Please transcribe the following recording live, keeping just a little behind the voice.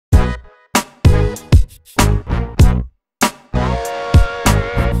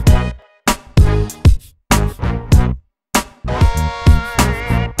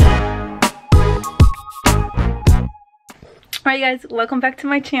Alright guys, welcome back to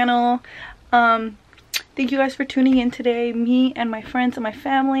my channel. Thank you guys for tuning in today. Me and my friends and my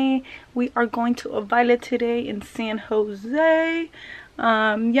family, we are going to a Violet today in San Jose.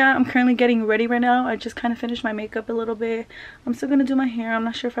 Yeah, I'm currently getting ready right now. I just kind of finished my makeup a little bit. I'm still gonna do my hair. I'm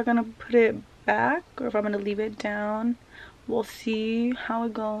not sure if I'm gonna put it back or if I'm gonna leave it down. We'll see how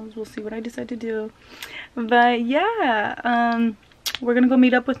it goes. We'll see what I decide to do. But yeah, we're gonna go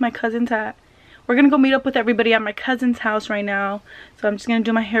meet up with my cousins we're gonna go meet up with everybody at my cousin's house right now. So I'm just gonna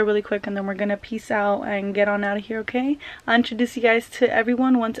do my hair really quick and then we're gonna peace out and get on out of here, okay? I'll introduce you guys to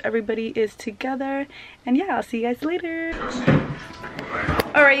everyone once everybody is together. And yeah, I'll see you guys later.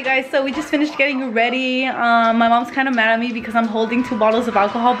 Alright you guys, so we just finished getting ready. My mom's kind of mad at me because I'm holding 2 bottles of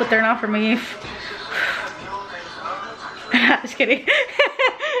alcohol, but they're not for me. Just kidding.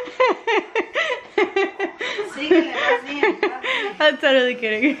 I'm totally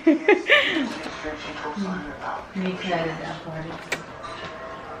kidding.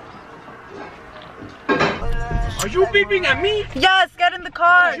 Are you beeping at me? Yes, get in the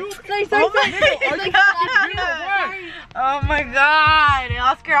car. Oh my god,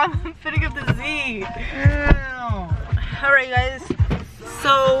 Oscar, I'm fitting up the Z. Alright guys,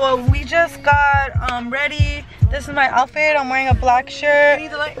 so we just got ready. This is my outfit. I'm wearing a black shirt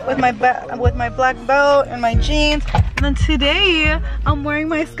with my black belt and my jeans. And then today I'm wearing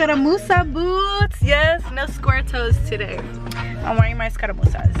my escaramuza boots. Yes, no square toes today. I'm wearing my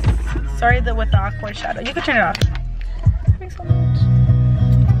escaramuzas. Sorry with the awkward shadow. You can turn it off. Thanks so much.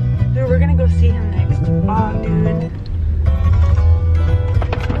 Dude, we're gonna go see him next. Oh, dude.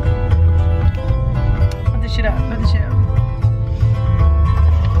 Put the shit up. Put the shit up.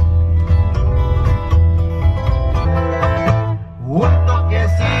 Un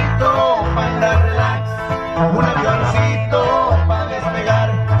toquecito para la relax, un avioncito para despegar,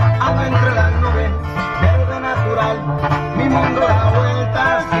 ando entre las nubes, verde natural, mi mundo da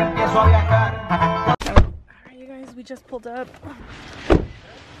vueltas y empiezo a viajar. Alright you guys, we just pulled up.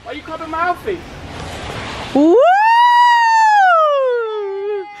 Why you copying my outfit? Woo!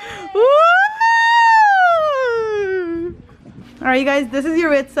 Woo! Alright you guys, this is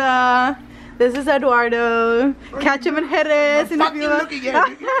Yuritsa. This is Eduardo. Catch him in Jerez.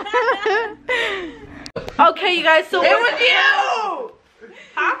 Okay, you guys. So it was you.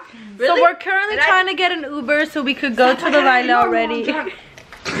 Huh? Really? So we're currently trying to get an Uber so we could go to the baile already.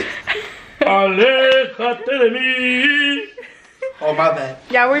 Alejate de mí. Oh my bad.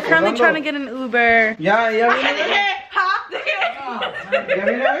 Yeah, we're currently trying to get an Uber. Yeah.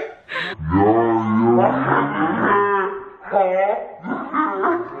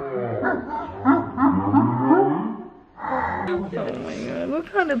 Oh my god, what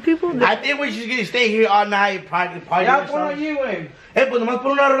kind of people I think we should stay here all night, party. Ya ponlo allí, güey. Pues nomás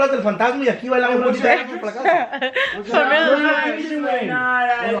pon una rola del fantasma y aquí bailamos un poquito por la casa.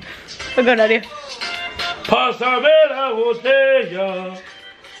 We'll go, Nadia. Pásame la botella.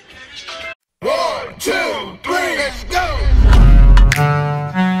 1, 2, 3, let's go.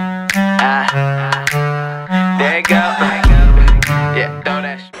 There you go. Yeah, throw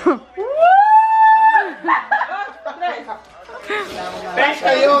that shit. Gracias a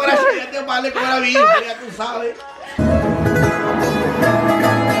Dios, gracias vale como la vida, ya tú sabes.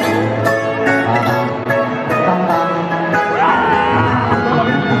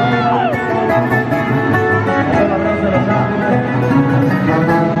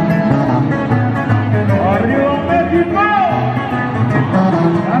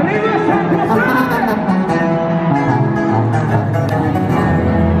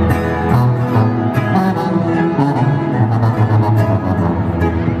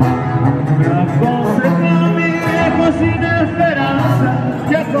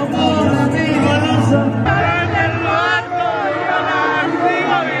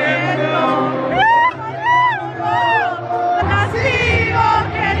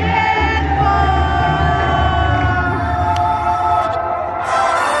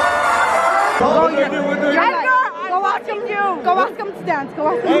 Go ask him to dance. Go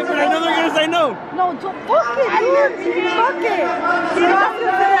ask him to dance. I know they're gonna say no. No, don't fuck it, dude. Fuck it. Go ask him to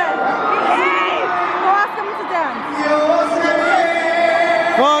dance. Go ask him to dance.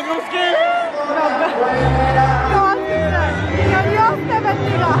 Fuck, I'm scared. No, go ask him to dance. Que Dios te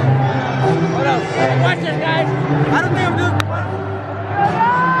bendiga. What else? Watch this, guys.